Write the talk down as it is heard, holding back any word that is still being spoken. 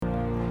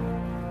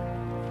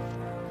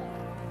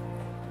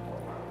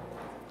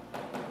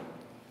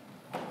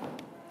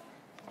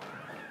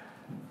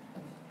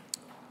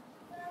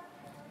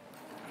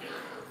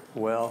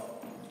Well,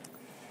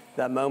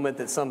 that moment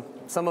that some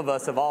of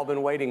us have all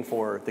been waiting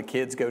for, the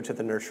kids go to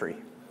the nursery.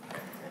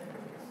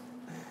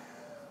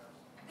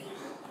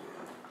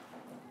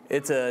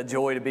 It's a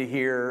joy to be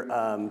here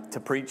to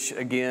preach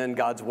again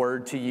God's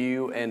Word to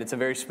you, and it's a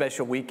very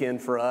special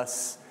weekend for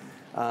us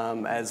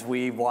as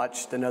we've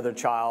watched another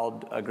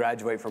child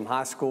graduate from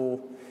high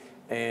school.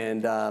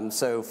 And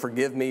so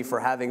forgive me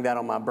for having that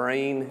on my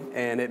brain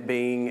and it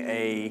being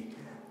a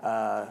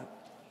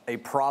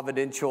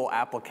providential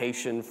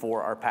application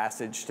for our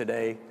passage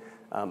today.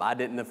 I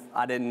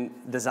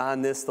didn't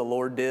design this, the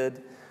Lord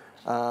did.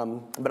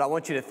 But I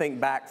want you to think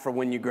back for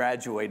when you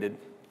graduated,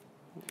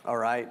 all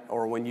right?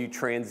 Or when you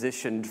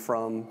transitioned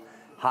from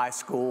high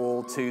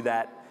school to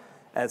that,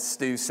 as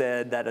Stu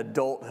said, that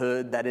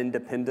adulthood, that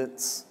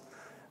independence.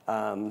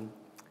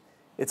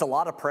 It's a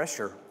lot of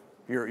pressure.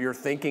 You're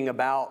thinking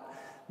about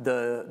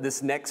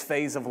this next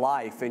phase of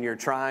life, and you're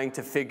trying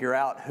to figure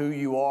out who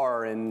you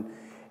are and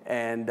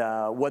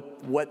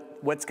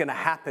what's going to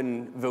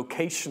happen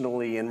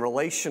vocationally and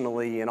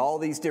relationally, and all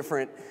these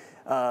different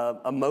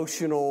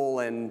emotional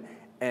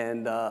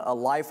and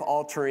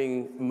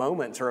life-altering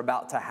moments are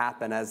about to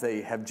happen as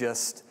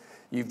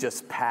you've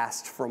just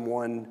passed from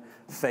one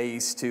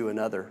phase to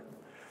another.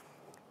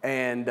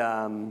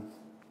 And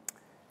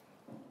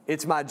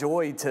it's my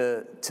joy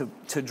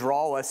to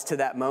draw us to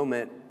that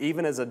moment,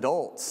 even as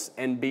adults,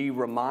 and be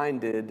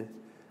reminded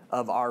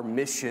of our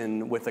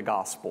mission with the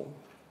gospel.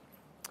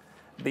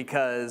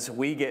 Because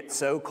we get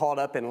so caught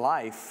up in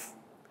life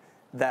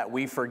that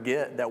we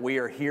forget that we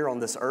are here on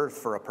this earth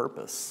for a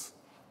purpose.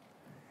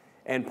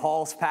 And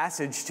Paul's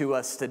passage to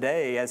us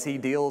today, as he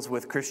deals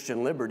with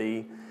Christian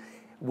liberty,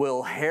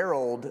 will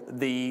herald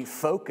the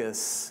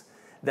focus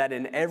that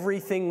in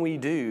everything we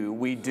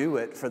do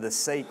it for the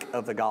sake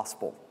of the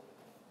gospel.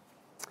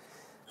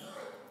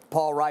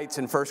 Paul writes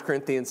in 1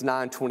 Corinthians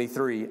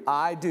 9:23,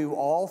 I do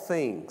all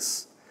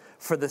things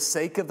for the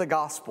sake of the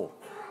gospel,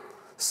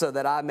 so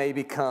that I may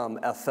become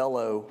a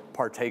fellow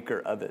partaker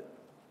of it.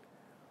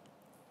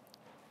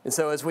 And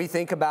so as we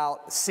think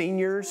about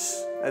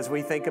seniors, as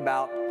we think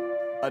about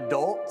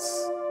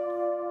adults,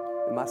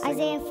 am I singing?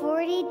 Isaiah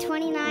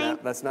 40:29. No,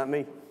 that's not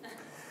me.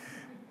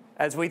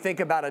 As we think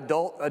about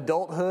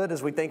adulthood,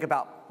 as we think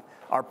about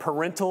our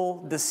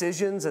parental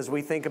decisions, as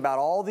we think about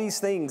all these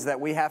things that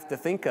we have to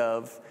think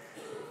of,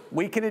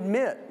 we can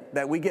admit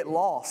that we get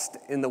lost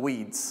in the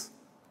weeds.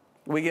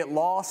 We get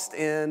lost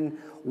in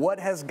what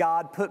has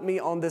God put me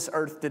on this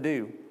earth to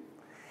do.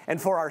 And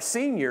for our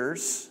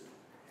seniors,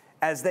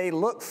 as they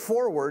look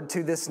forward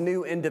to this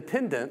new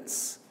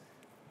independence,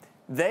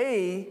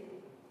 they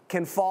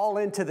can fall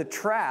into the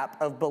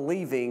trap of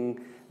believing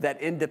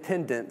that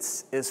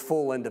independence is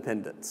full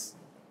independence.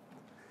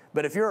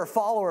 But if you're a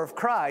follower of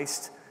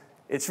Christ,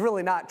 it's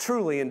really not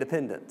truly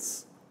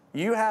independence.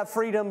 You have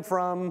freedom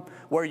from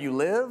where you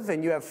live,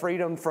 and you have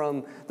freedom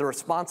from the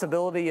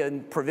responsibility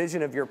and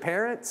provision of your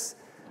parents.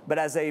 But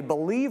as a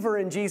believer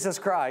in Jesus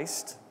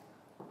Christ,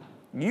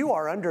 you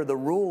are under the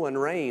rule and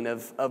reign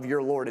of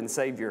your Lord and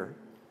Savior.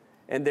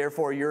 And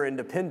therefore, your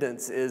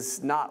independence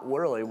is not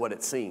really what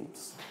it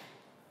seems.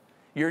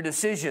 Your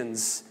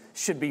decisions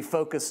should be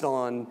focused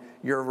on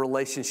your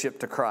relationship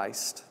to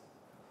Christ.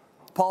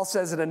 Paul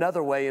says it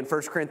another way in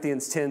 1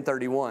 Corinthians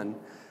 10:31.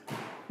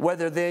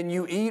 Whether then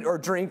you eat or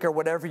drink or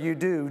whatever you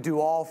do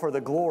all for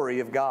the glory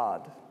of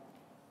God.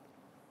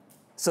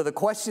 So the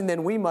question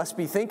then we must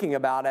be thinking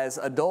about as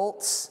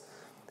adults,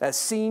 as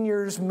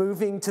seniors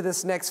moving to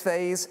this next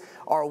phase,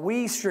 are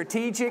we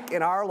strategic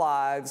in our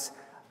lives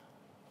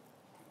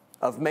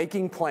of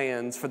making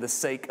plans for the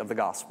sake of the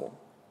gospel?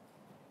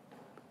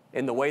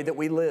 In the way that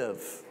we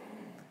live,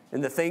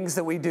 in the things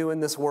that we do in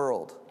this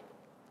world.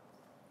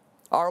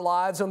 Our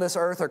lives on this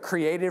earth are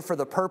created for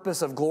the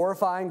purpose of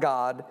glorifying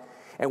God.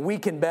 And we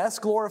can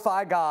best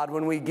glorify God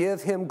when we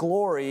give Him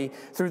glory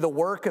through the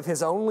work of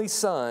His only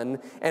Son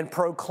and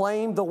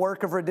proclaim the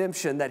work of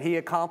redemption that He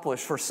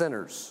accomplished for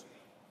sinners.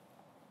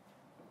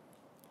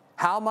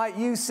 How might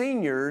you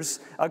seniors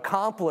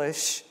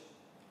accomplish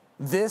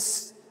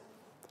this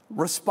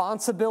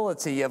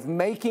responsibility of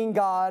making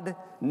God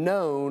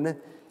known,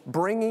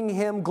 bringing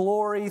Him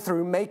glory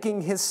through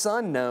making His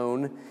Son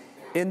known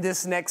in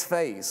this next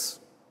phase?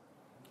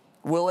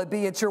 Will it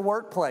be at your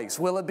workplace?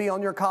 Will it be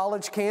on your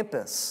college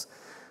campus?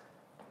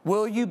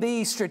 Will you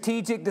be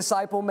strategic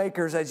disciple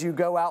makers as you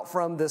go out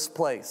from this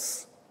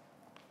place?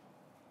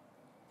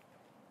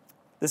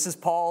 This is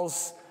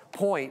Paul's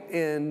point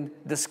in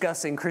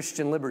discussing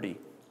Christian liberty.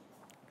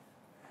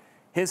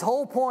 His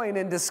whole point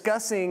in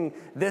discussing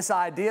this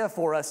idea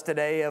for us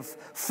today of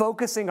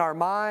focusing our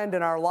mind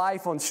and our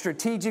life on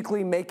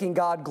strategically making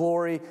God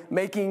glory,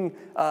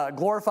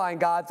 glorifying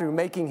God through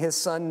making His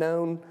Son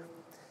known.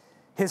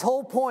 His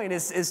whole point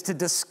is to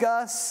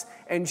discuss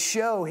and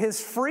show His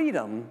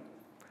freedom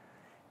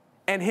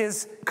and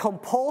His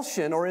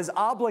compulsion or His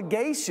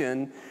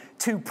obligation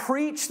to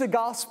preach the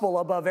gospel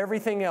above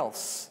everything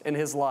else in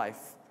His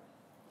life.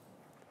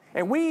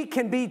 And we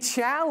can be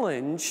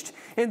challenged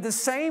in the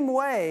same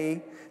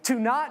way to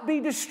not be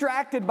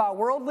distracted by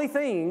worldly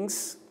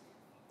things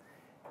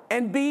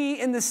and be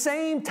in the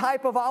same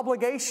type of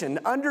obligation.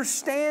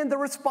 Understand the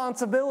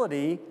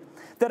responsibility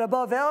that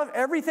above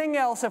everything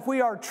else, if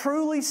we are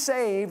truly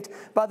saved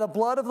by the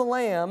blood of the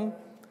Lamb,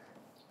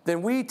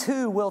 then we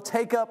too will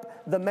take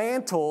up the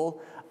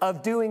mantle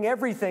of doing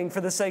everything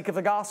for the sake of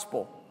the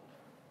gospel.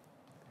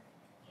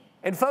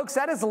 And folks,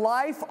 that is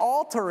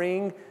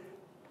life-altering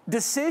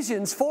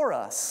decisions for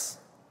us.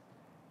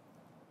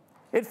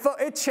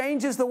 It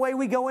changes the way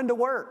we go into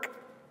work.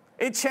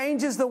 It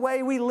changes the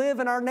way we live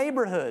in our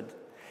neighborhood.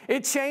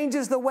 It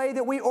changes the way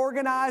that we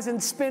organize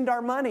and spend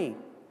our money.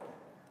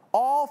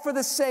 All for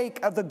the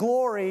sake of the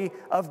glory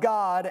of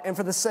God and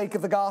for the sake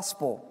of the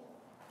gospel.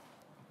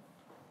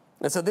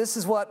 And so this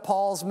is what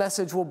Paul's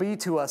message will be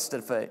to us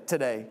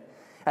today.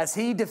 As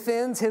he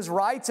defends his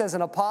rights as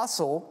an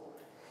apostle,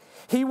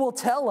 he will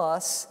tell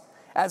us,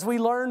 as we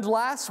learned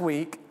last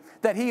week,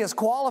 that he is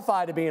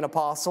qualified to be an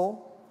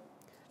apostle.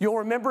 You'll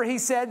remember he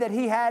said that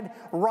he had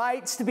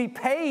rights to be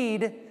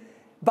paid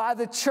by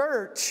the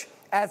church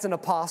as an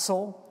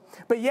apostle,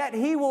 but yet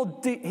he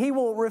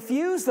will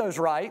refuse those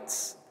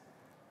rights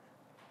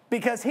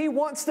because he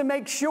wants to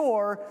make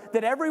sure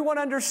that everyone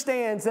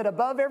understands that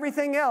above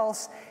everything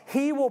else,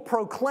 he will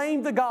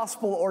proclaim the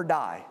gospel or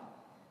die.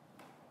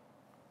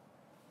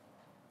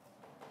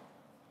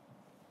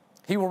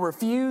 He will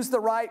refuse the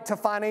right to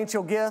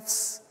financial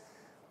gifts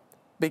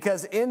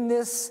because in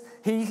this,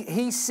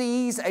 he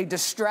sees a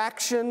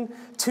distraction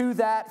to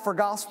that for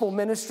gospel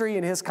ministry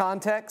in his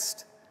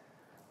context.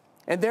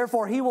 And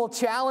therefore, he will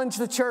challenge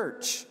the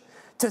church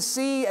to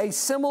see a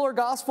similar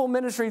gospel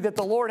ministry that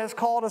the Lord has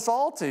called us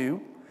all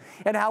to,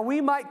 and how we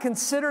might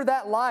consider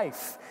that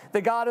life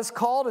that God has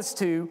called us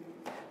to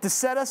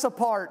set us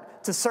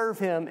apart to serve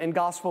Him in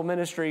gospel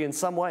ministry in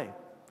some way.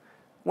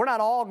 We're not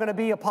all going to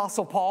be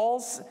Apostle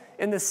Pauls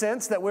in the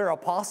sense that we're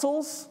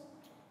apostles,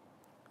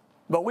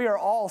 but we are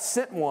all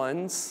sent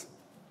ones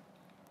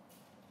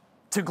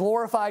to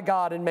glorify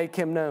God and make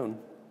Him known.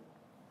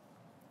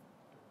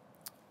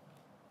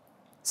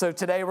 So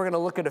today we're going to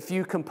look at a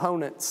few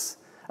components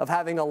of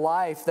having a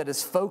life that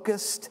is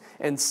focused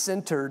and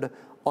centered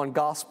on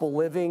gospel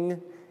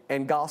living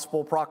and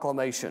gospel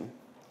proclamation.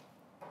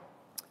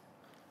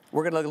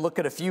 We're going to look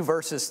at a few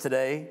verses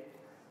today,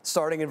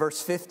 starting in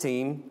verse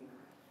 15.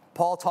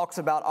 Paul talks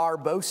about our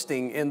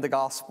boasting in the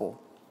gospel.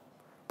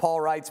 Paul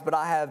writes, "But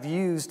I have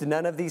used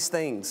none of these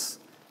things.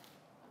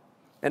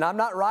 And I'm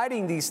not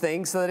writing these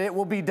things so that it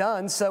will be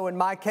done so in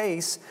my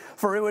case,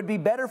 for it would be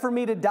better for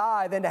me to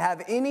die than to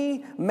have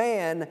any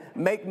man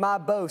make my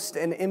boast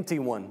an empty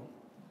one."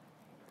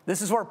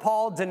 This is where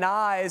Paul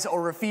denies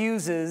or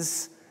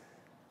refuses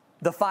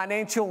the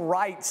financial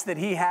rights that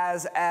he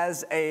has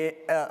as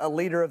a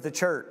leader of the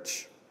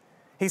church.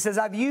 He says,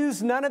 I've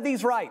used none of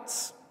these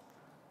rights.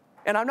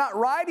 And I'm not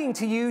writing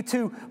to you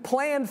to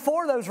plan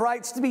for those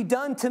rights to be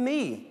done to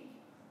me.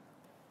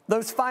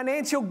 Those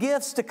financial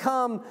gifts to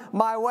come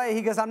my way.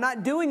 He goes, I'm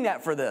not doing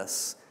that for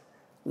this.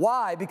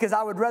 Why? Because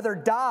I would rather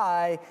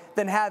die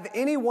than have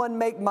anyone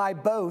make my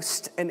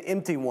boast an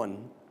empty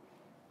one.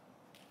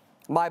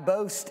 My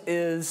boast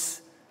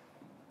is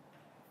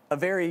a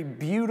very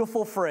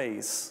beautiful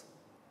phrase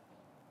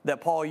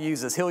that Paul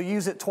uses. He'll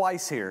use it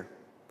twice here.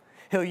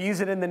 He'll use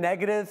it in the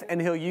negative and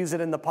he'll use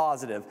it in the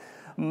positive.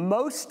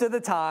 Most of the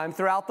time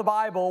throughout the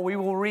Bible, we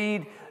will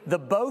read the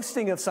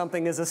boasting of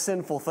something as a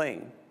sinful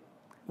thing.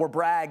 We're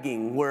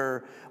bragging.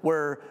 We're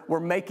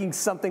making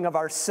something of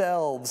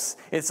ourselves.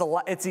 It's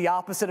the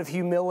opposite of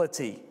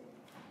humility.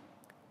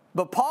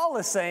 But Paul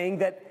is saying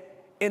that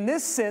in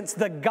this sense,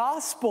 the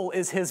gospel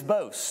is his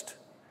boast.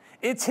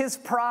 It's his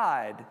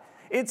pride.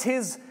 It's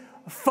his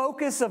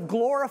focus of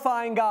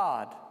glorifying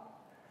God.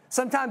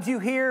 Sometimes you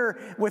hear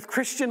with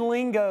Christian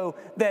lingo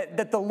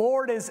that the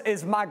Lord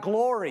is my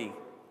glory.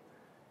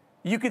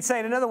 You could say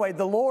it another way,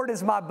 the Lord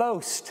is my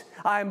boast.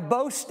 I am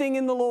boasting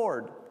in the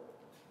Lord.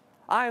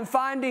 I am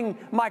finding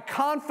my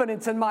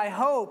confidence and my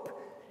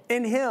hope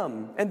in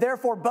Him. And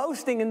therefore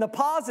boasting in the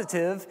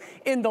positive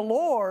in the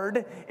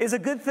Lord is a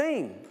good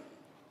thing.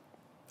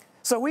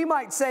 So we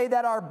might say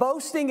that our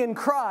boasting in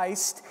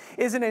Christ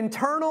is an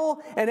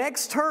internal and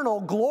external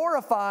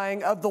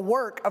glorifying of the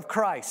work of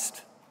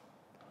Christ.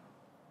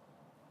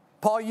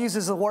 Paul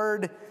uses the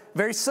word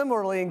very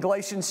similarly in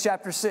Galatians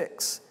chapter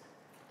 6.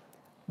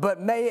 But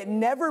may it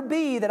never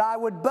be that I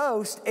would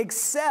boast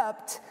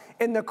except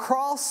in the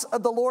cross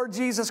of the Lord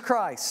Jesus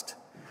Christ,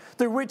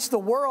 through which the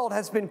world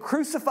has been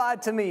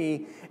crucified to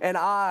me and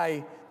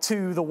I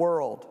to the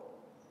world.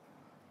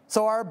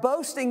 So our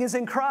boasting is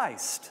in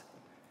Christ.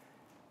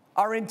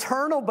 Our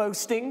internal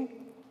boasting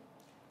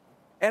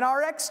and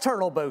our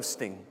external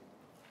boasting.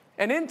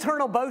 And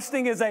internal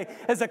boasting is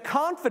a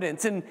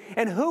confidence in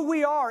who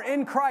we are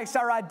in Christ,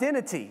 our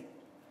identity.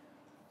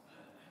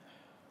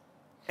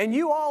 And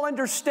you all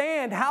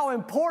understand how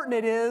important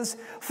it is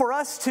for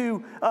us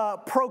to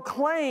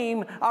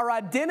proclaim our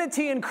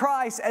identity in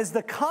Christ as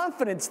the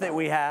confidence that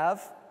we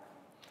have.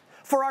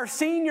 For our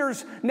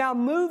seniors now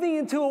moving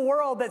into a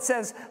world that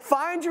says,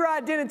 find your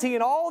identity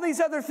in all these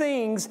other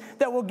things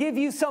that will give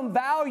you some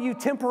value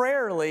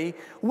temporarily,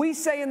 we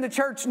say in the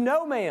church,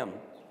 no ma'am.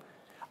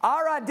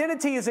 Our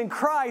identity is in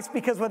Christ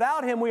because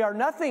without Him we are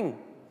nothing.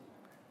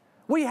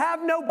 We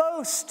have no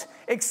boast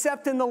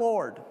except in the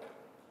Lord.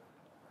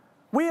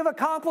 We have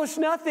accomplished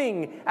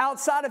nothing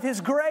outside of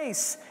His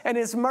grace and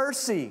His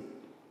mercy.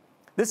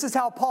 This is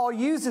how Paul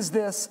uses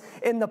this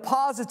in the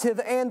positive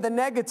and the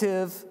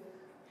negative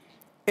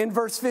in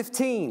verse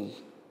 15.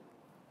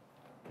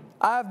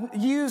 I've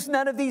used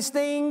none of these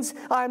things.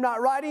 I am not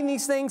writing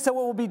these things so it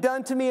will be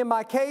done to me in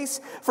my case,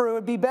 for it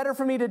would be better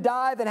for me to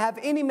die than have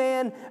any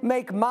man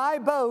make my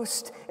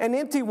boast an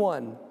empty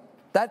one.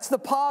 That's the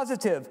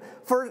positive.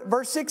 For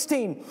verse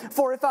 16,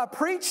 for if I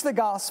preach the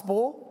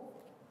gospel,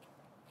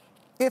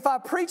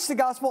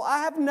 I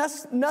have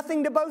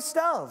nothing to boast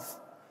of.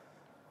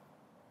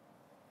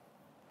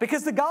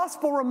 Because the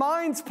gospel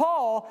reminds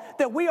Paul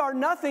that we are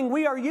nothing,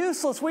 we are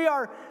useless, we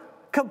are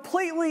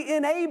completely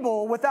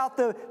unable without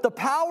the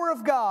power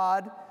of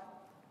God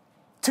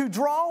to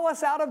draw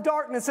us out of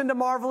darkness into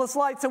marvelous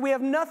light. So we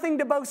have nothing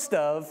to boast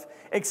of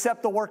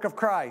except the work of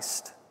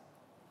Christ.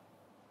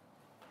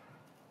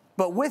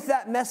 But with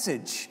that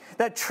message,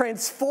 that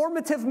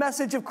transformative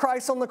message of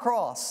Christ on the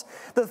cross,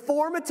 the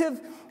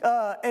formative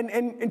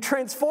and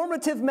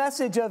transformative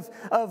message of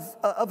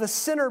a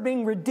sinner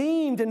being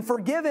redeemed and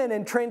forgiven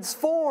and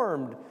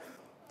transformed,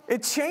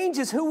 it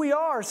changes who we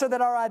are so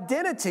that our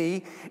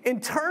identity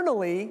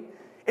internally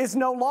is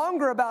no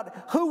longer about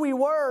who we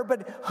were,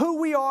 but who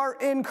we are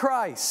in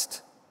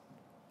Christ.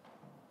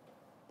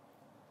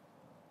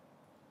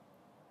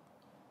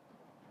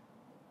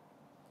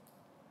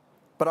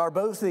 But our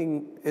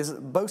boasting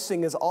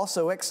is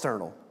also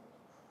external.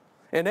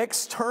 An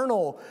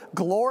external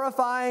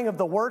glorifying of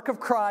the work of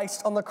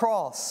Christ on the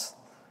cross.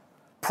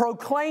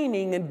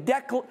 Proclaiming and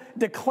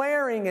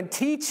declaring and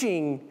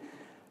teaching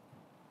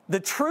the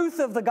truth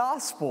of the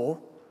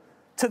gospel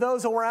to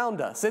those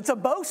around us. It's a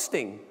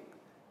boasting,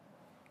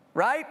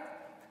 right?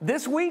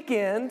 This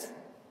weekend,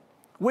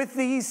 with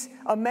these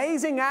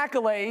amazing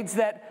accolades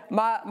that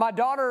my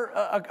daughter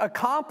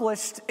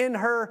accomplished in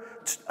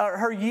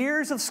her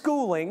years of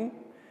schooling,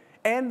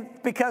 and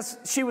because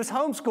she was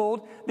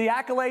homeschooled, the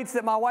accolades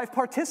that my wife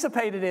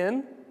participated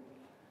in,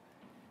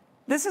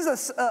 this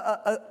is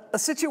a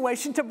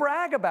situation to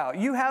brag about.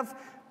 You have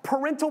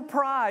parental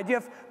pride, you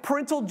have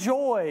parental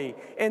joy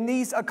in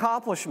these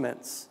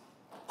accomplishments.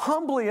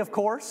 Humbly, of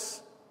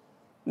course,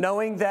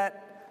 knowing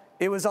that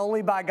it was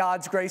only by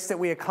God's grace that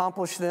we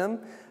accomplished them.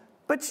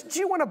 But do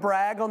you want to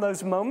brag on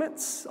those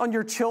moments, on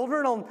your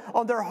children,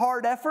 on their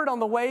hard effort, on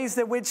the ways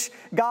that which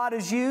God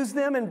has used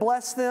them and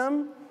blessed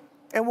them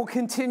and will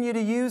continue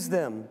to use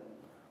them?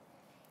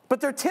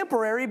 But they're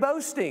temporary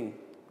boasting.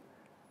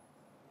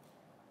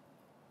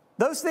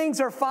 Those things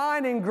are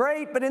fine and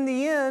great, but in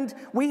the end,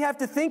 we have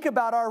to think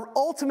about our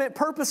ultimate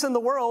purpose in the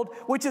world,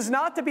 which is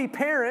not to be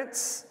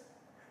parents.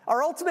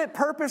 Our ultimate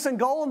purpose and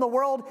goal in the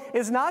world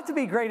is not to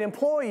be great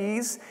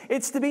employees.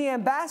 It's to be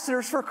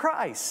ambassadors for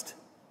Christ.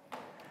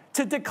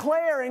 To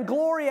declare and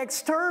glory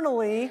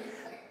externally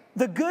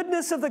the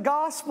goodness of the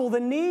gospel,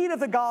 the need of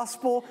the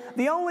gospel,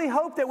 the only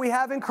hope that we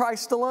have in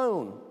Christ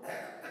alone.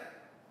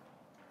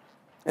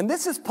 And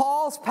this is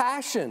Paul's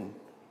passion.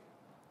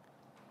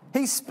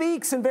 He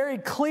speaks in very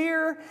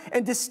clear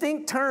and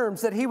distinct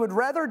terms that he would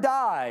rather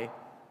die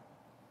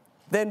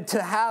than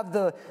to have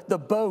the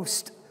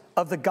boast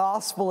of the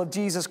gospel of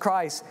Jesus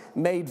Christ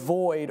made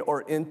void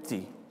or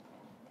empty.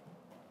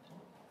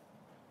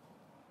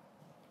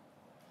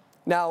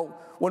 Now,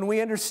 when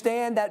we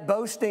understand that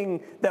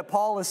boasting that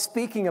Paul is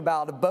speaking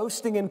about,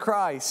 boasting in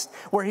Christ,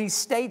 where he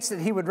states that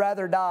he would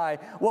rather die,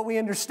 what we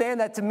understand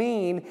that to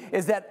mean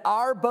is that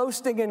our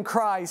boasting in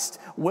Christ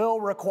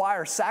will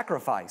require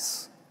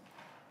sacrifice.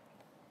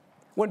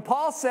 When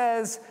Paul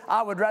says,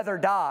 I would rather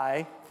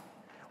die,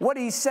 what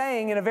he's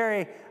saying in a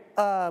very,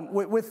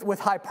 with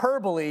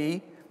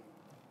hyperbole,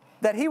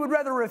 that he would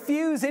rather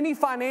refuse any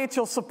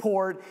financial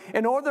support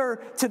in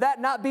order to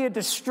that not be a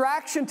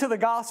distraction to the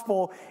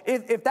gospel.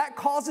 If that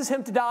causes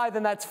him to die,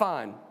 then that's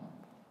fine.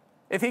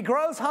 If he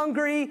grows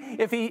hungry,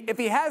 if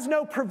he has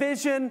no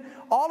provision,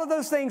 all of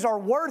those things are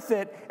worth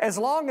it as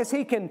long as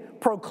he can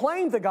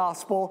proclaim the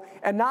gospel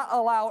and not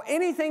allow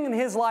anything in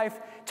his life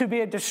to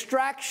be a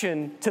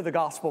distraction to the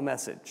gospel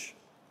message.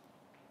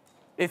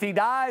 If he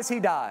dies, he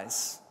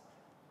dies.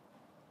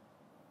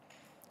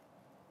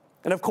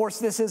 And of course,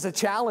 this is a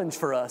challenge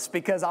for us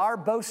because our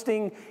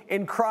boasting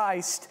in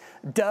Christ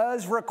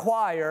does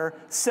require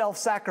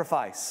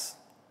self-sacrifice.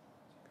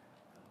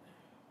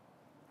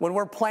 When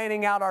we're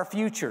planning out our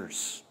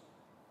futures,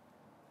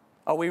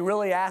 are we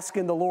really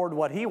asking the Lord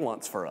what He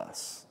wants for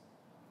us?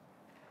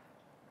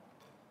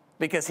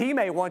 Because He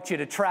may want you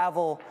to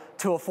travel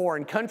to a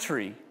foreign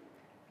country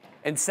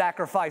and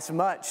sacrifice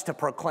much to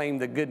proclaim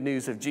the good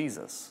news of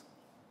Jesus.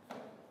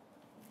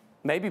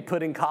 Maybe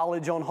putting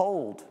college on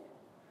hold.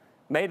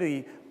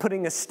 Maybe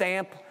putting a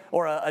stamp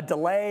or a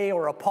delay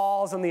or a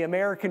pause on the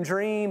American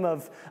dream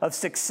of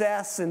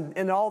success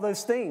and all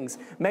those things.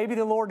 Maybe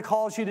the Lord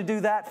calls you to do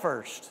that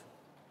first.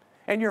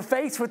 And you're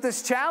faced with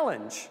this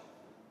challenge.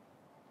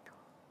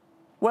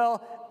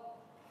 Well,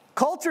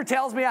 Culture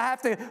tells me I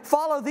have to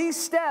follow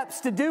these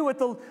steps to do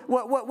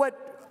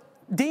what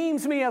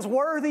deems me as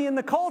worthy in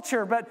the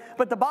culture.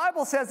 But the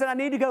Bible says that I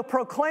need to go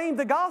proclaim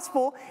the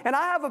gospel, and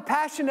I have a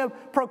passion to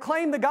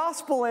proclaim the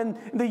gospel in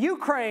the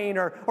Ukraine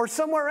or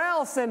somewhere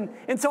else. And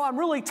so I'm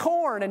really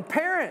torn. And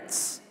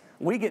parents,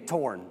 we get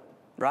torn,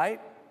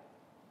 right?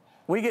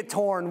 We get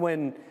torn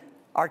when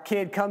our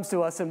kid comes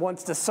to us and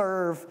wants to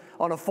serve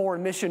on a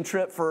foreign mission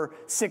trip for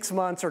 6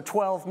 months or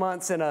 12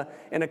 months in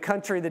a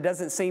country that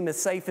doesn't seem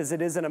as safe as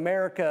it is in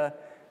America.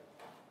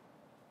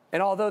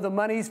 And although the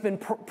money's been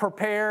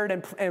prepared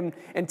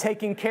and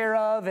taken care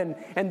of and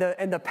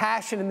the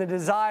passion and the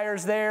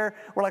desires there,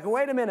 we're like,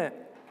 wait a minute.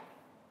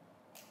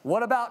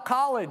 What about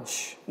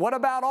college? What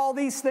about all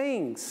these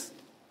things?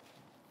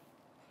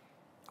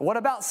 What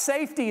about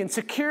safety and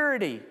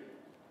security?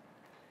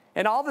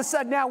 And all of a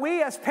sudden now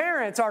we as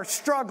parents are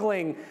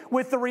struggling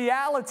with the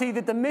reality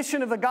that the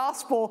mission of the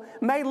gospel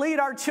may lead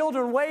our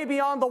children way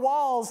beyond the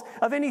walls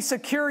of any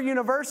secure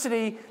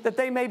university that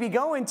they may be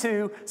going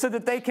to so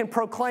that they can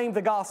proclaim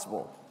the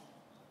gospel.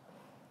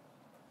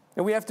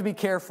 And we have to be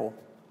careful.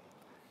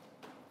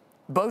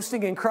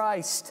 Boasting in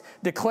Christ,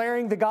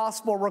 declaring the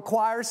gospel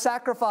requires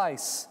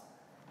sacrifice.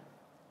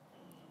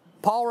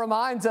 Paul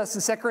reminds us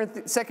in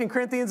 2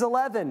 Corinthians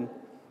 11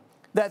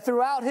 that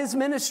throughout his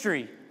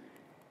ministry,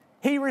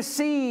 he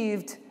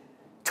received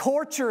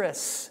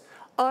torturous,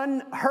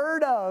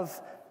 unheard of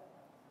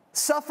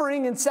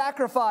suffering and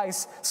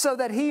sacrifice so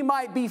that he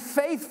might be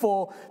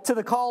faithful to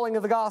the calling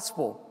of the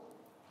gospel.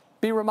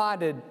 Be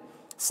reminded,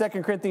 2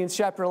 Corinthians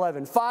chapter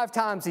 11, 5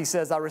 times he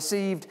says, I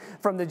received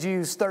from the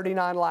Jews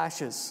 39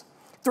 lashes.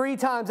 3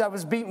 times I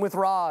was beaten with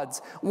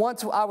rods.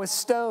 Once I was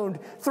stoned.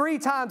 3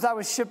 times I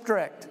was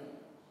shipwrecked.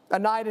 A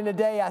night and a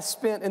day I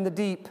spent in the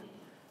deep.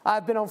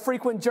 I've been on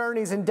frequent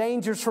journeys and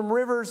dangers from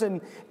rivers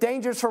and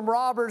dangers from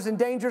robbers and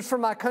dangers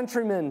from my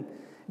countrymen,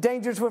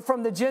 dangers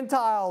from the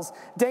Gentiles,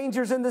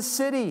 dangers in the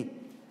city,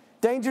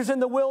 dangers in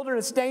the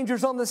wilderness,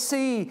 dangers on the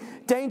sea,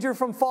 danger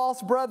from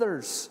false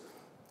brothers.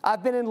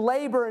 I've been in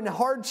labor and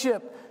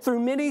hardship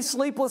through many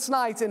sleepless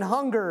nights in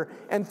hunger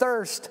and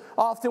thirst,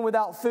 often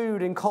without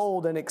food and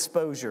cold and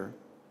exposure.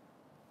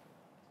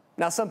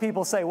 Now some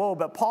people say, whoa,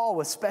 but Paul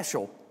was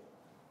special.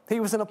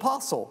 He was an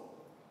apostle.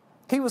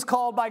 He was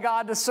called by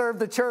God to serve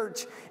the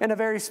church in a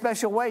very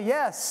special way.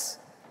 Yes,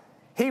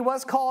 he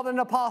was called an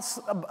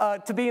apostle,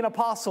 to be an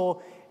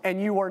apostle,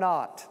 and you were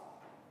not.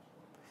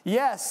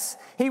 Yes,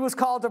 he was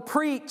called to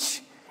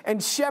preach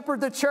and shepherd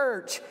the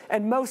church,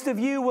 and most of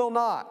you will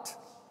not.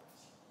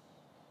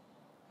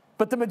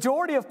 But the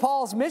majority of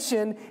Paul's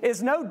mission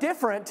is no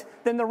different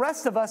than the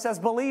rest of us as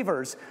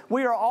believers.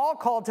 We are all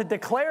called to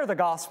declare the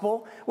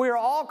gospel. We are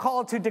all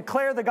called to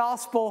declare the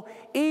gospel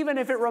even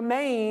if it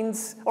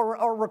remains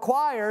or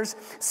requires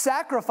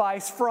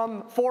sacrifice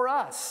for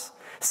us.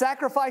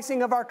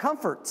 Sacrificing of our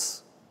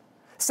comforts.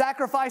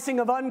 Sacrificing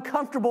of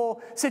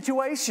uncomfortable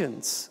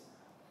situations.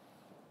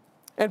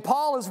 And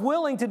Paul is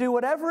willing to do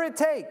whatever it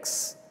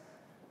takes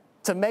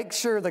to make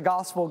sure the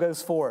gospel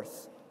goes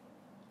forth,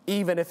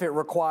 even if it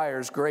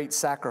requires great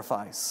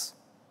sacrifice.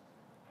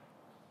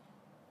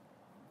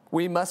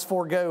 We must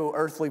forego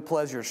earthly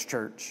pleasures,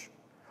 church,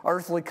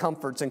 earthly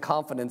comforts and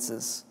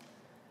confidences.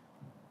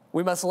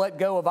 We must let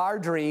go of our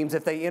dreams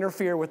if they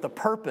interfere with the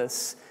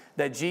purpose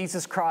that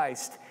Jesus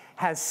Christ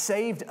has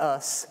saved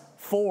us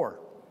for.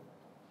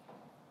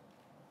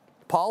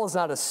 Paul is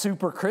not a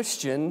super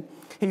Christian.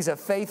 He's a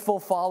faithful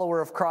follower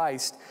of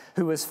Christ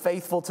who is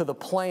faithful to the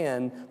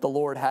plan the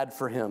Lord had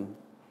for him.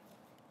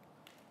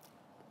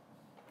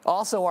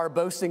 Also, our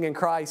boasting in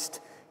Christ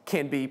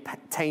can be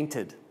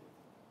tainted.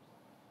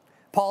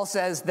 Paul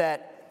says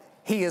that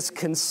he is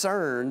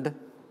concerned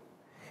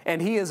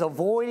and he is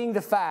avoiding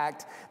the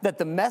fact that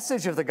the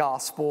message of the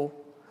gospel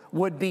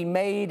would be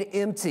made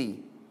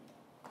empty.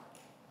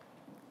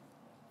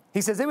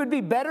 He says, it would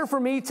be better for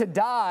me to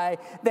die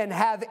than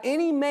have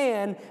any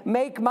man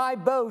make my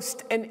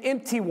boast an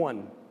empty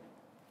one.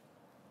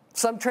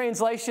 Some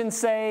translations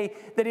say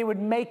that it would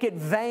make it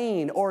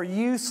vain or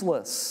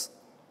useless.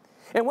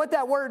 And what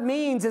that word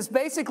means is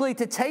basically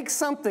to take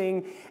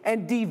something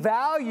and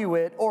devalue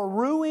it or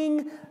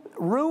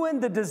ruin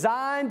the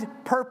designed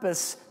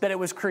purpose that it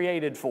was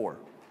created for.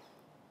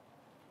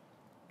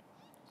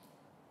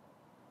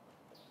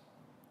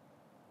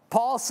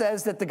 Paul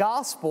says that the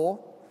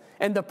gospel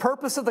and the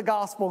purpose of the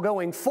gospel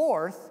going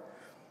forth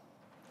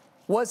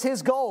was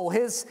his goal,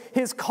 his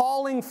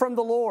calling from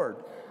the Lord.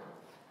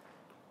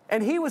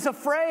 And he was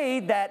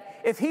afraid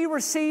that if he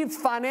received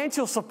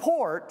financial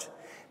support,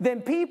 then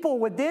people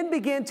would then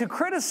begin to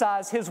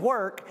criticize his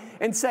work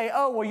and say,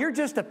 oh, well, you're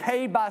just a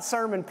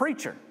paid-by-sermon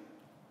preacher.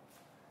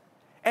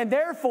 And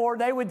therefore,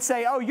 they would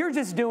say, oh, you're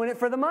just doing it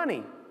for the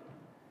money.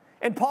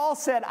 And Paul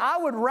said, I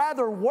would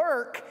rather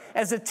work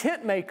as a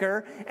tent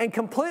maker and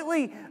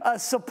completely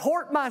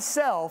support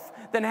myself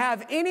than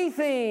have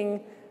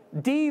anything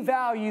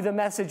devalue the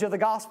message of the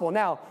gospel.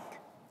 Now,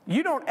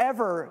 you don't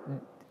ever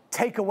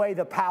take away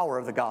the power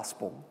of the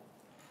gospel,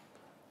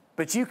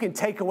 but you can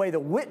take away the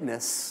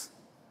witness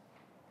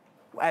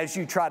as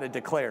you try to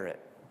declare it.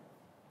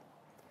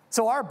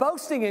 So our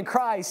boasting in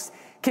Christ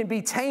can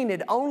be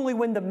tainted only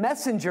when the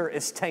messenger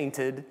is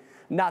tainted,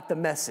 not the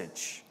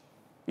message.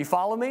 You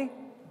follow me?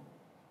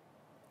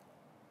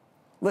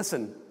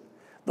 Listen,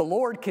 the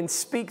Lord can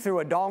speak through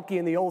a donkey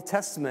in the Old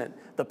Testament,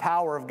 the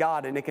power of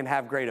God, and it can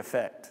have great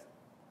effect.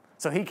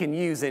 So He can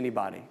use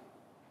anybody.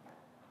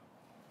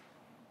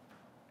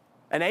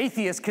 An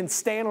atheist can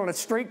stand on a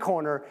street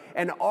corner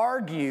and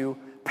argue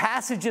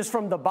passages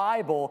from the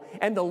Bible,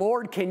 and the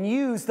Lord can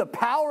use the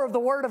power of the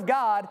Word of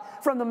God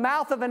from the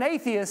mouth of an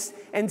atheist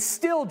and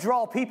still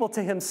draw people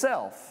to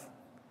Himself.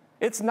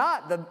 It's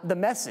not the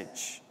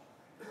message.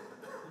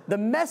 The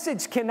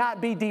message cannot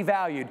be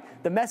devalued.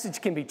 The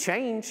message can be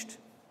changed.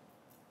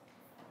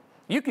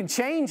 You can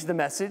change the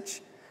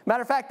message.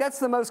 Matter of fact, that's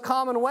the most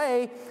common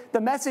way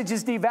the message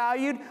is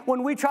devalued,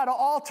 when we try to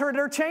alter it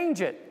or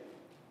change it.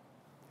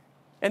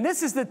 And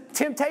this is the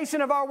temptation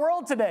of our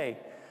world today.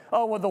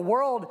 Oh, well, the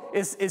world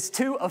is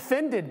too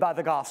offended by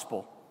the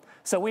gospel,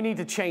 so we need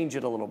to change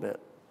it a little bit.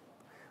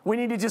 We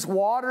need to just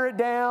water it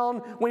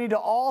down. We need to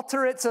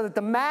alter it so that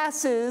the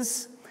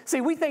masses... See,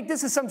 we think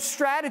this is some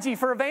strategy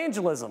for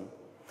evangelism.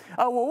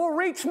 Oh, well, we'll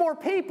reach more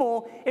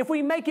people if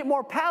we make it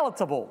more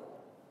palatable.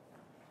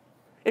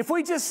 If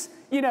we just,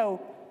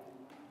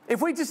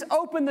 if we just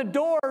open the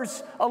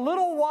doors a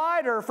little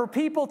wider for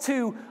people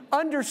to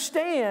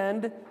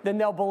understand, then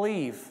they'll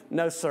believe.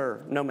 No,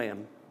 sir. No,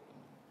 ma'am.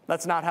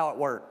 That's not how it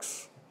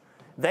works.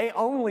 They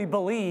only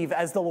believe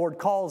as the Lord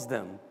calls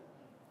them.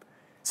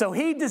 So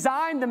He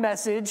designed the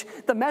message.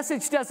 The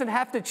message doesn't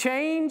have to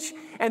change,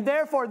 and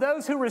therefore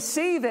those who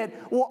receive it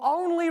will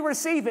only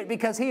receive it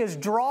because He is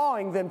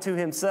drawing them to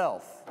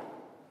Himself.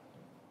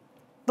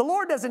 The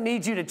Lord doesn't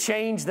need you to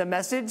change the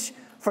message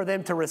for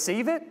them to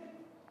receive it,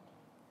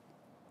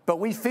 but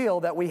we feel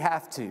that we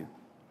have to.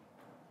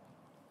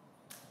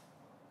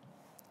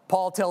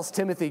 Paul tells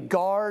Timothy,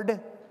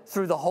 guard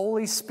through the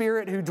Holy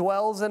Spirit who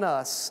dwells in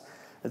us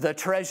the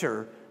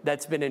treasure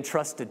that's been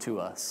entrusted to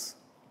us.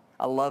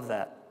 I love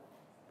that.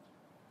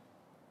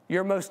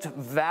 Your most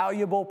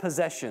valuable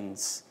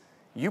possessions,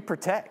 you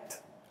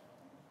protect.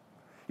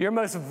 Your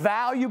most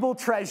valuable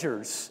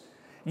treasures,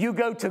 you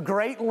go to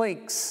great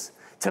lengths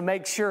to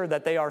make sure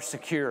that they are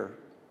secure.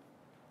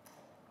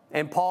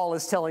 And Paul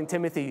is telling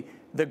Timothy,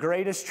 the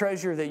greatest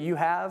treasure that you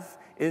have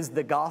is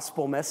the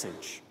gospel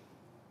message.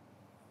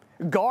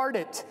 Guard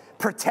it,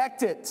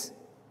 protect it.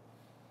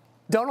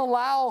 Don't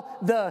allow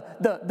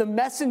the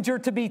messenger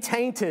to be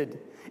tainted.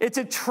 It's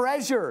a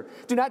treasure.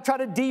 Do not try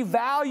to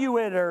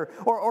devalue it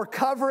or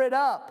cover it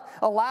up.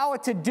 Allow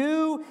it to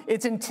do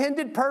its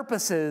intended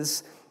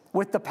purposes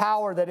with the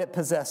power that it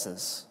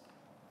possesses.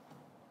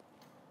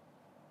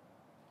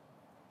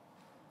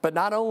 But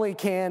not only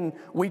can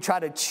we try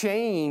to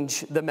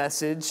change the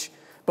message,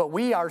 but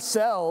we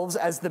ourselves,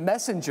 as the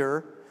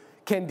messenger,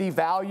 can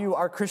devalue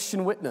our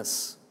Christian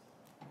witness.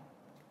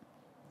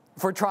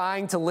 If we're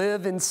trying to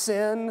live in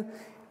sin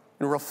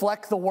and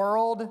reflect the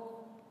world,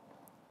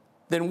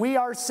 then we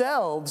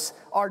ourselves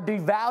are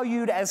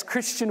devalued as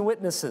Christian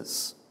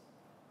witnesses.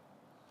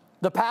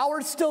 The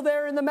power's still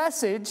there in the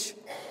message,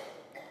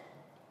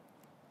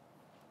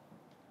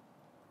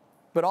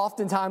 but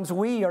oftentimes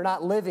we are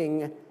not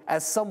living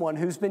as someone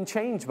who's been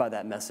changed by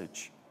that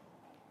message.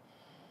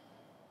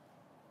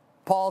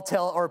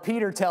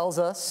 Peter tells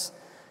us,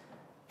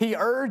 he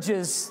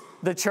urges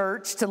the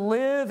church to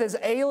live as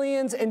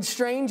aliens and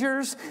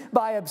strangers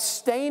by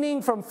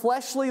abstaining from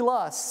fleshly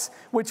lusts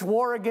which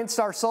war against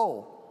our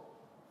soul.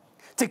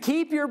 To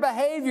keep your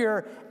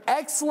behavior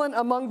excellent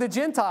among the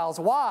Gentiles.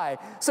 Why?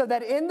 So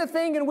that in the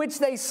thing in which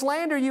they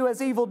slander you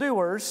as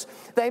evildoers,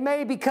 they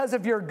may, because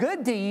of your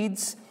good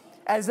deeds,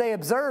 as they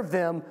observe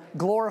them,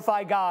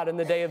 glorify God in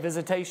the day of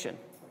visitation.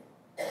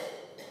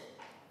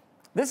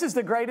 This is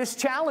the greatest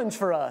challenge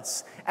for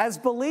us as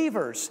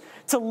believers,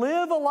 to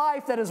live a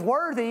life that is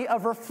worthy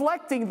of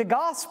reflecting the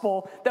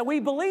gospel that we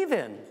believe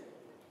in.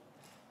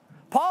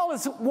 Paul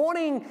is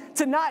wanting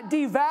to not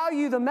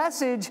devalue the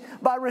message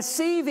by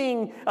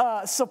receiving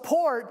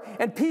support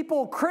and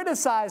people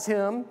criticize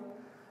him,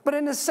 but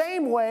in the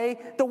same way,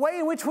 the way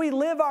in which we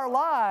live our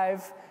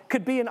life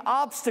could be an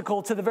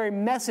obstacle to the very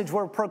message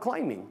we're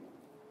proclaiming.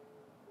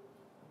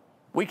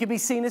 We could be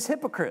seen as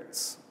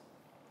hypocrites.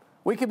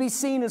 We could be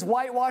seen as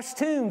whitewashed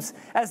tombs,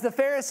 as the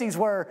Pharisees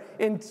were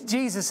in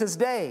Jesus'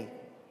 day.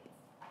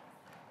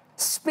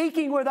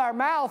 Speaking with our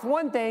mouth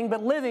one thing,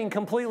 but living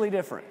completely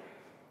different.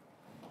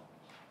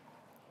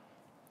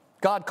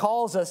 God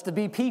calls us to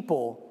be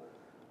people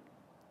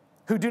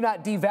who do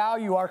not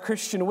devalue our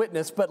Christian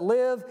witness, but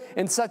live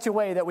in such a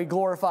way that we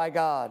glorify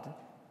God.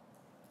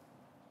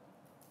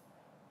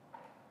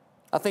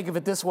 I think of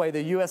it this way,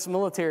 the U.S.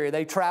 military,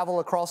 they travel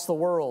across the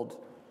world.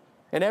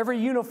 And every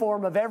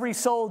uniform of every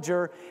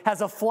soldier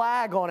has a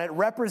flag on it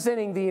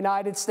representing the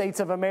United States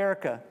of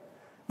America.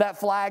 That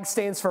flag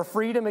stands for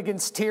freedom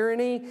against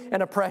tyranny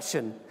and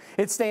oppression.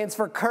 It stands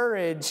for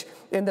courage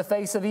in the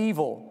face of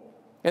evil.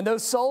 And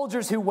those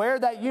soldiers who wear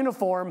that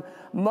uniform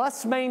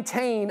must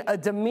maintain a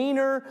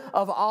demeanor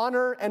of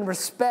honor and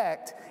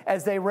respect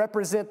as they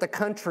represent the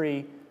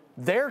country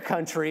their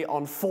country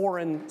on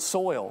foreign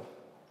soil.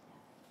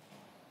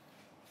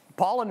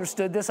 Paul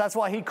understood this. That's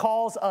why he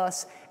calls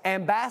us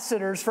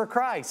ambassadors for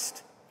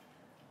Christ.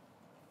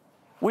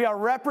 We are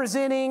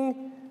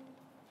representing,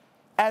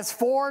 as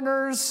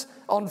foreigners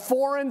on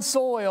foreign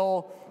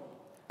soil,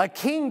 a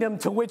kingdom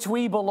to which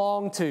we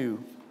belong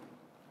to.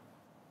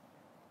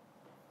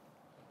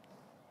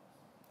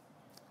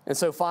 And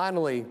so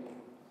finally,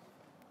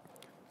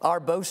 our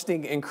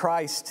boasting in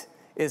Christ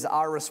is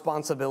our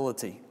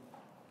responsibility.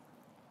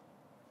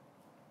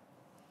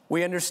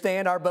 We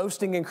understand our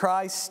boasting in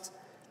Christ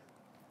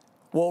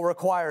will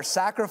require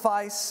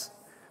sacrifice.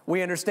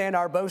 We understand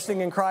our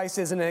boasting in Christ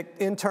is an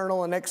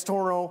internal and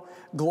external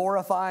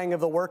glorifying of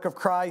the work of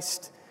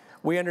Christ.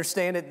 We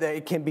understand that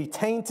it can be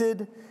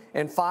tainted.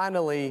 And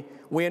finally,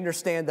 we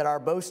understand that our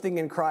boasting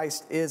in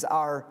Christ is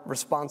our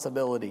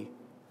responsibility.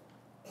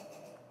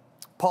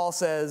 Paul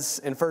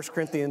says in 1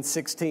 Corinthians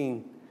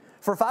 16,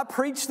 "For if I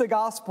preach the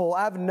gospel,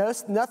 I have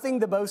nothing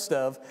to boast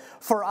of,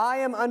 for I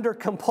am under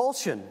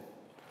compulsion.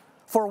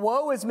 For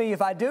woe is me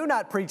if I do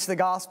not preach the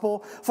gospel,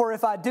 for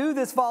if I do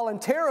this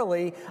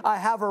voluntarily, I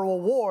have a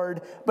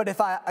reward, but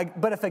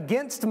if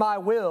against my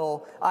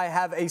will, I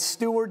have a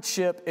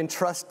stewardship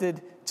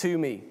entrusted to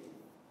me."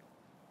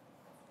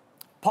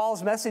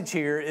 Paul's message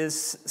here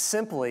is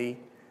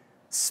simply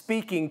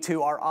speaking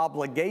to our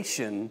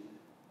obligation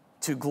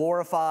to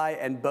glorify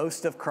and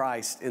boast of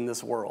Christ in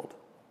this world.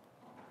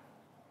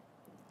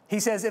 He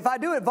says, if I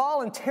do it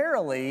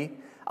voluntarily,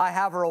 I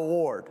have a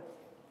reward.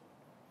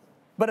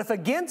 But if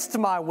against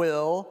my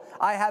will,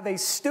 I have a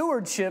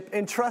stewardship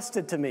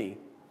entrusted to me.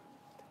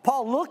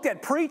 Paul looked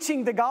at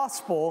preaching the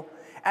gospel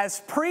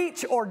as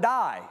preach or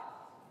die.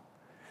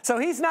 So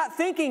he's not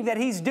thinking that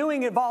he's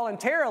doing it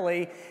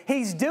voluntarily.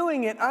 He's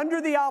doing it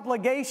under the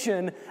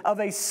obligation of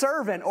a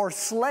servant or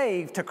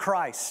slave to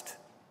Christ,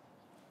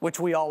 which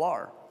we all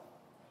are.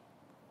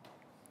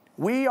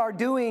 We are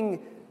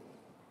doing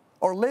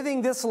or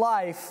living this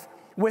life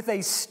with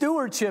a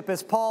stewardship,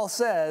 as Paul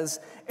says,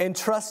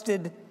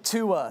 entrusted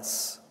to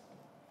us.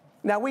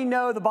 Now we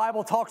know the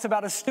Bible talks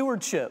about a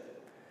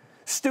stewardship.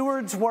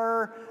 Stewards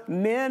were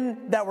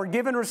men that were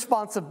given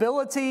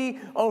responsibility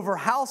over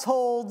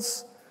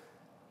households,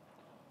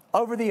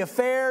 over the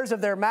affairs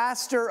of their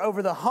master,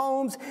 over the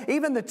homes,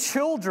 even the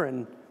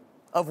children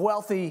of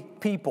wealthy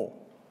people.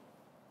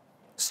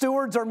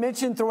 Stewards are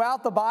mentioned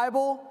throughout the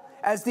Bible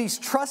as these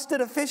trusted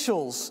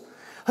officials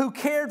who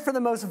cared for the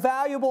most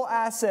valuable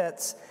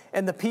assets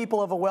and the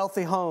people of a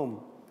wealthy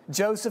home.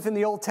 Joseph in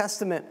the Old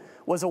Testament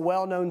was a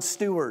well-known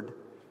steward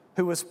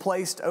who was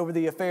placed over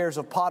the affairs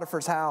of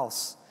Potiphar's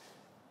house.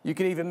 You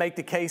could even make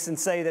the case and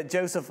say that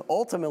Joseph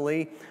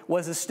ultimately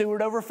was a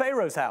steward over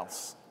Pharaoh's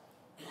house.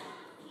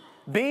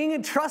 Being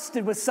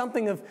entrusted with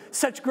something of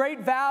such great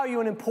value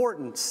and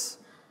importance,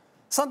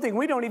 something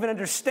we don't even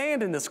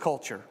understand in this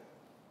culture.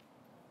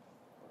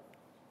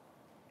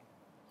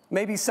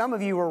 Maybe some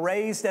of you were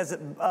raised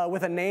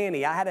with a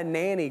nanny. I had a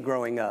nanny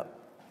growing up.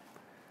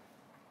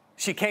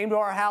 She came to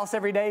our house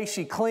every day.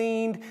 She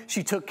cleaned.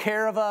 She took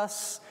care of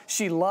us.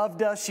 She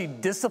loved us. She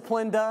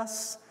disciplined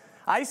us.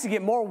 I used to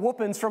get more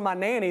whoopings from my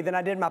nanny than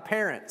I did my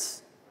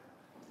parents.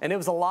 And it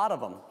was a lot of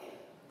them.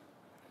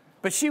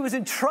 But she was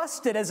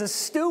entrusted as a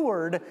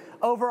steward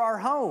over our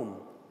home.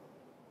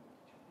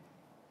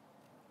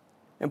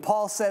 And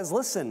Paul says,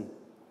 listen,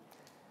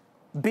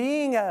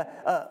 being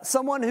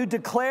someone who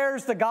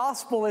declares the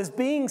gospel is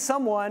being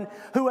someone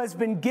who has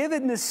been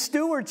given this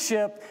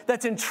stewardship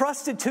that's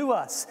entrusted to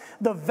us,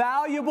 the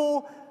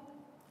valuable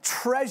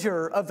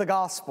treasure of the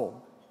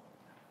gospel.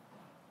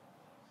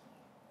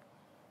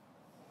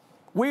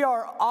 We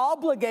are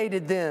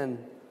obligated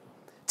then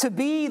to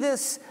be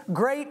this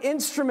great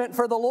instrument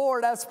for the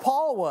Lord as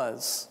Paul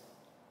was.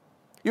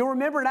 You'll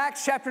remember in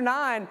Acts chapter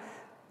 9,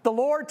 the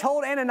Lord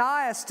told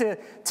Ananias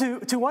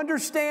to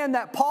understand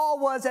that Paul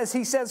was, as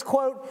he says,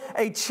 quote,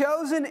 a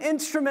chosen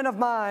instrument of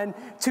mine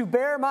to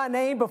bear my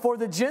name before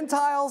the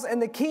Gentiles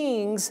and the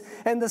kings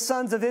and the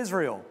sons of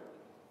Israel.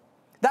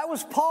 That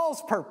was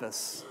Paul's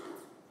purpose.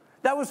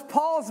 That was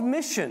Paul's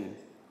mission.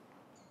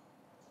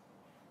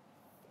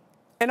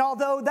 And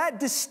although that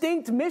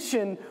distinct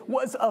mission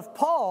was of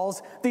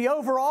Paul's, the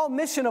overall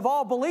mission of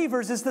all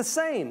believers is the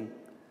same.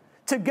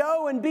 To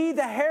go and be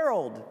the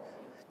herald,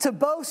 to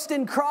boast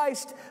in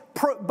Christ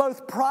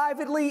both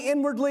privately,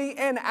 inwardly,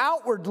 and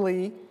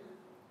outwardly,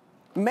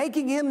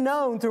 making Him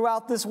known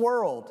throughout this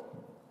world.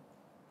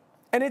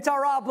 And it's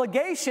our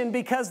obligation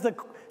because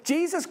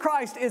Jesus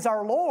Christ is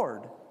our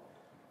Lord.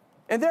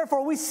 And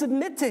therefore we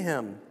submit to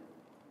Him.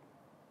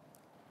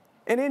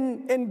 And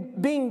in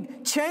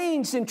being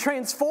changed and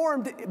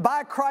transformed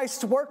by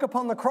Christ's work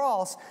upon the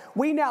cross,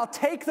 we now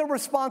take the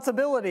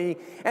responsibility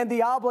and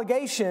the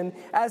obligation,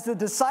 as the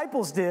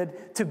disciples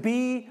did, to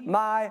be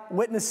my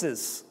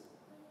witnesses.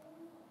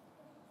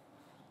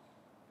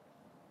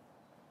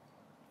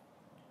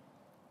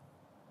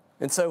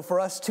 And so for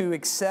us to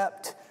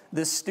accept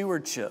this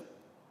stewardship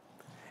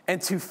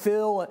and to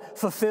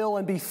fulfill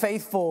and be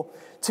faithful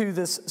to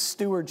this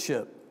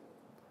stewardship,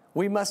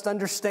 we must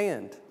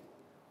understand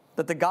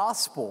that the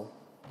gospel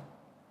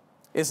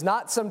is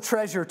not some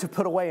treasure to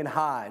put away and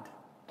hide.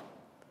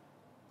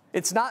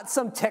 It's not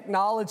some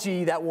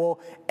technology that will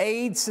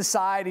aid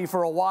society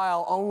for a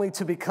while only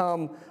to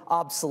become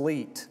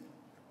obsolete.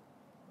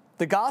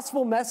 The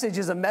gospel message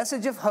is a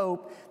message of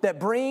hope that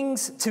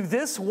brings to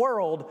this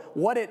world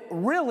what it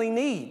really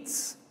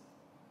needs.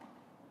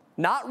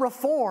 Not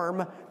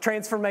reform,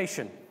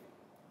 transformation.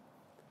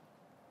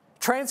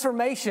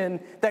 Transformation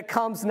that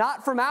comes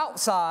not from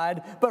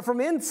outside, but from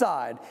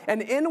inside.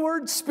 An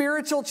inward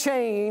spiritual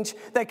change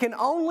that can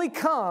only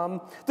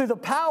come through the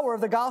power of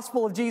the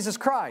gospel of Jesus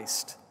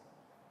Christ.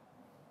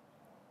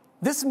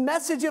 This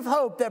message of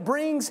hope that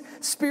brings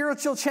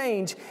spiritual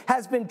change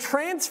has been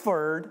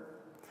transferred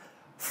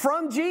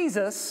from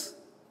Jesus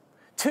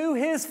to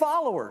his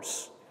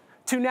followers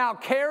to now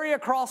carry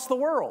across the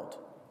world.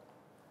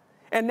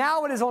 And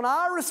now it is on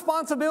our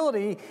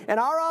responsibility and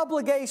our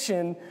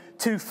obligation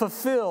to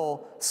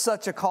fulfill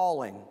such a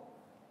calling.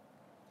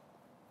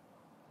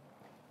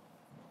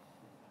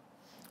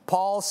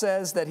 Paul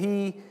says that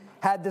he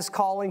had this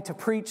calling to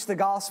preach the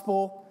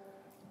gospel.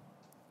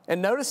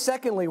 And notice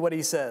secondly what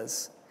he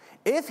says.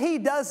 If he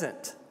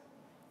doesn't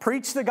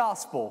preach the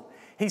gospel,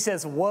 he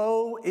says,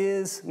 woe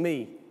is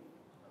me.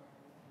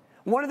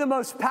 One of the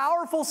most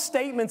powerful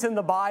statements in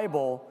the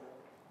Bible,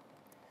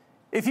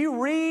 if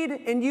you read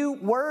and you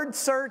word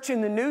search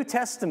in the New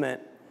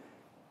Testament,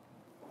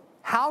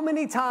 how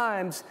many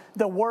times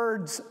the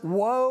words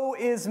woe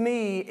is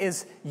me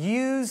is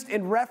used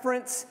in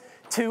reference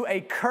to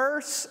a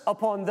curse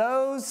upon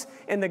those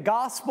in the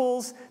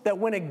Gospels that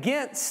went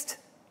against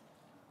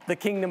the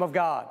kingdom of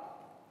God.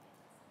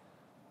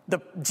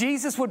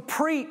 Jesus would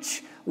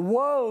preach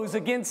woes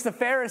against the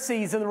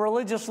Pharisees and the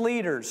religious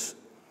leaders.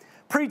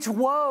 Preach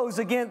woes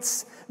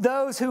against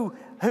those who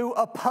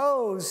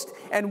opposed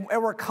and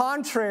were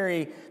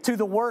contrary to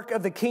the work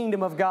of the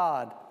kingdom of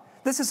God.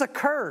 This is a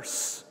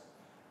curse.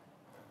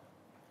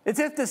 It's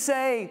if to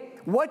say,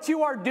 what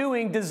you are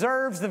doing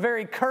deserves the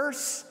very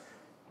curse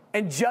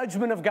and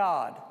judgment of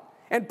God.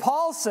 And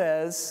Paul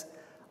says,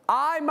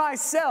 I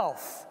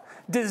myself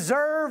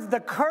deserve the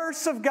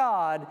curse of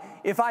God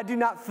if I do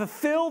not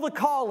fulfill the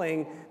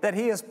calling that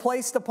he has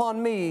placed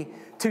upon me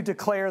to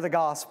declare the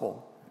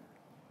gospel.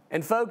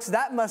 And folks,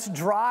 that must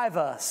drive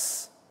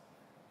us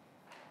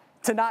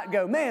to not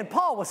go, man,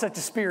 Paul was such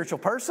a spiritual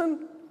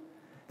person.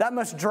 That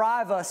must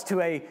drive us to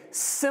a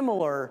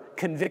similar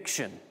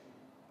conviction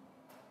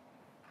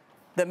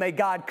that may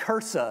God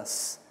curse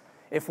us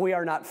if we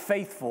are not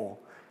faithful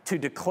to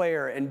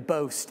declare and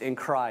boast in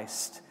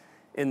Christ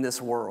in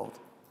this world.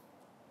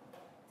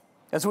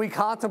 As we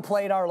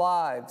contemplate our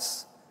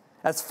lives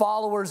as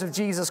followers of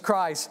Jesus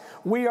Christ,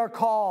 we are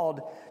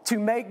called to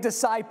make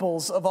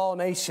disciples of all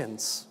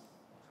nations.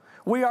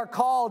 We are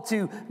called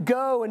to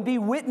go and be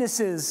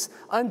witnesses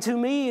unto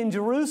me in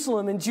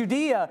Jerusalem and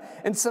Judea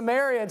and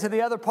Samaria and to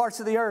the other parts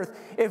of the earth.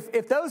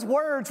 If those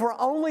words were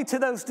only to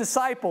those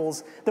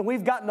disciples, then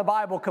we've gotten the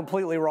Bible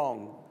completely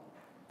wrong.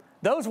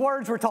 Those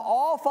words were to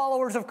all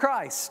followers of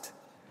Christ.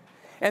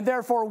 And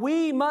therefore,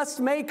 we must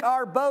make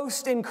our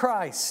boast in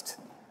Christ,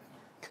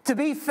 to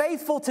be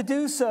faithful to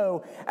do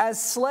so as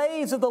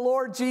slaves of the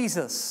Lord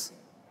Jesus,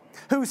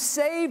 who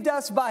saved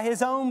us by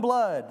his own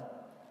blood.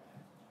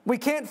 We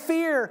can't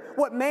fear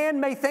what man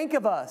may think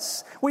of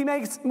us. We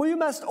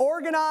must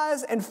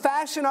organize and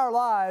fashion our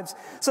lives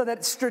so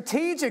that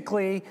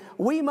strategically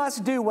we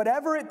must do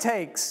whatever it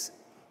takes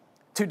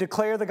to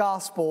declare the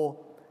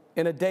gospel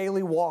in a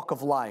daily walk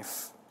of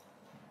life.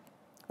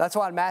 That's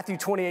why in Matthew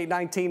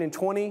 28:19 and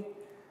 20,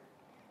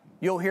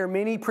 you'll hear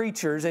many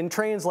preachers and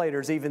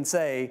translators even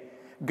say,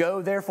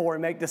 go therefore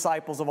and make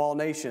disciples of all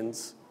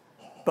nations.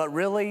 But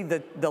really,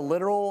 the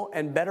literal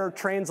and better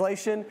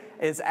translation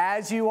is,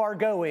 as you are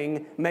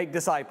going, make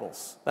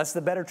disciples. That's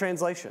the better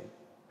translation.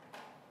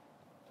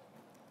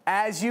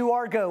 As you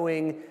are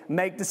going,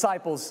 make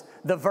disciples.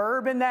 The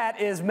verb in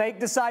that is make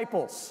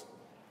disciples.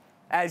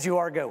 As you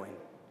are going,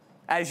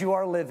 as you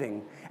are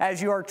living, as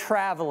you are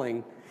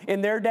traveling.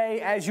 In their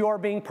day, as you are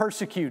being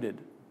persecuted,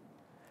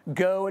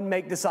 go and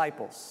make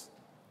disciples.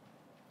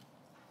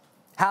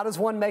 How does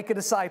one make a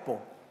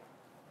disciple?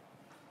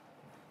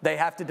 They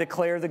have to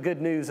declare the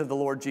good news of the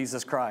Lord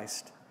Jesus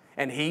Christ,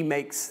 and he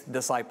makes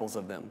disciples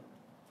of them.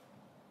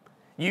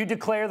 You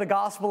declare the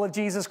gospel of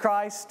Jesus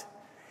Christ,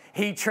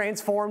 he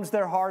transforms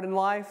their heart and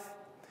life.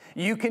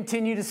 You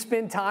continue to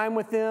spend time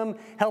with them,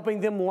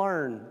 helping them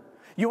learn.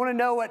 You want to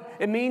know what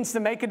it means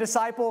to make a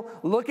disciple?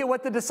 Look at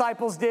what the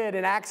disciples did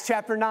in Acts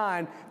chapter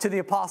 9 to the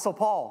Apostle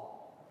Paul.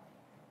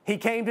 He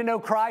came to know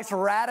Christ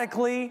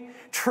radically,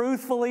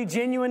 truthfully,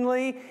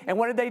 genuinely. And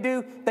what did they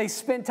do? They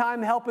spent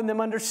time helping them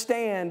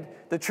understand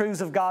the truths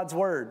of God's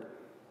word.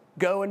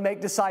 Go and make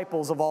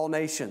disciples of all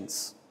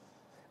nations,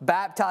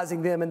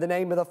 baptizing them in the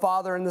name of the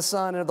Father and the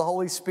Son and of the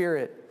Holy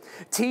Spirit,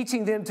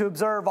 teaching them to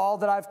observe all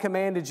that I've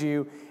commanded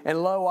you.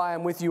 And lo, I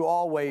am with you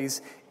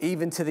always,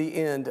 even to the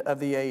end of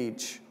the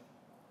age.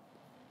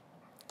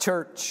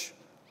 Church,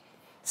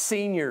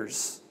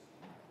 seniors,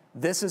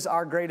 this is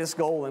our greatest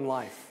goal in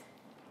life.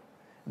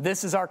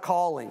 This is our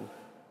calling.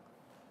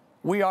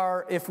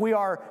 If we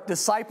are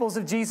disciples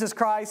of Jesus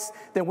Christ,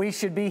 then we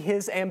should be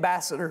His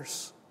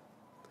ambassadors.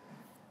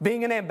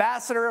 Being an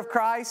ambassador of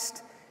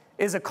Christ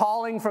is a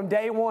calling from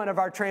day one of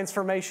our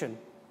transformation.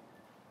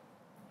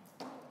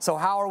 So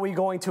how are we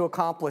going to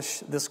accomplish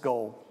this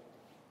goal?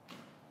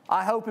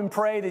 I hope and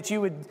pray that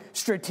you would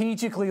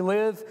strategically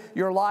live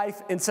your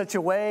life in such a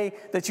way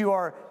that you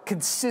are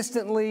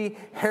consistently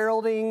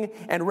heralding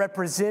and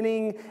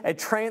representing a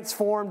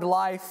transformed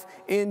life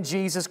in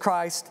Jesus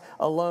Christ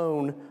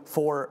alone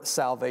for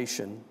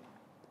salvation.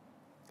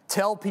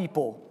 Tell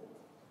people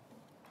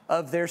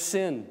of their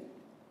sin.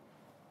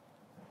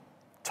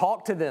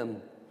 Talk to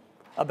them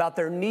about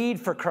their need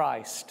for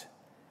Christ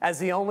as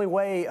the only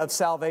way of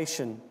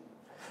salvation.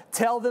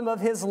 Tell them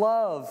of His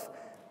love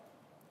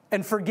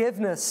and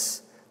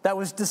forgiveness that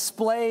was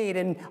displayed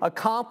and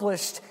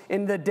accomplished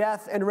in the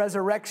death and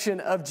resurrection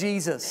of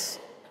Jesus.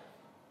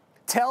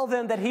 Tell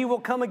them that He will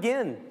come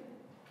again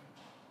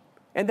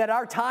and that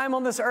our time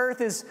on this earth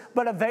is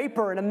but a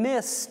vapor and a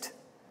mist,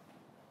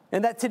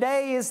 and that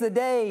today is the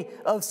day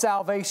of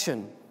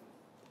salvation.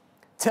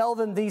 Tell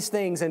them these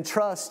things and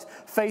trust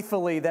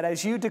faithfully that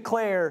as you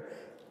declare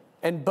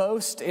and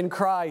boast in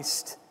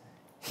Christ,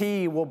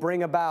 He will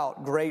bring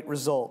about great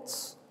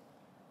results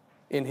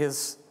in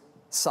His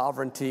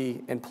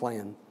sovereignty and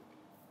plan.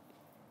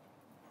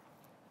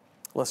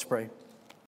 Let's pray.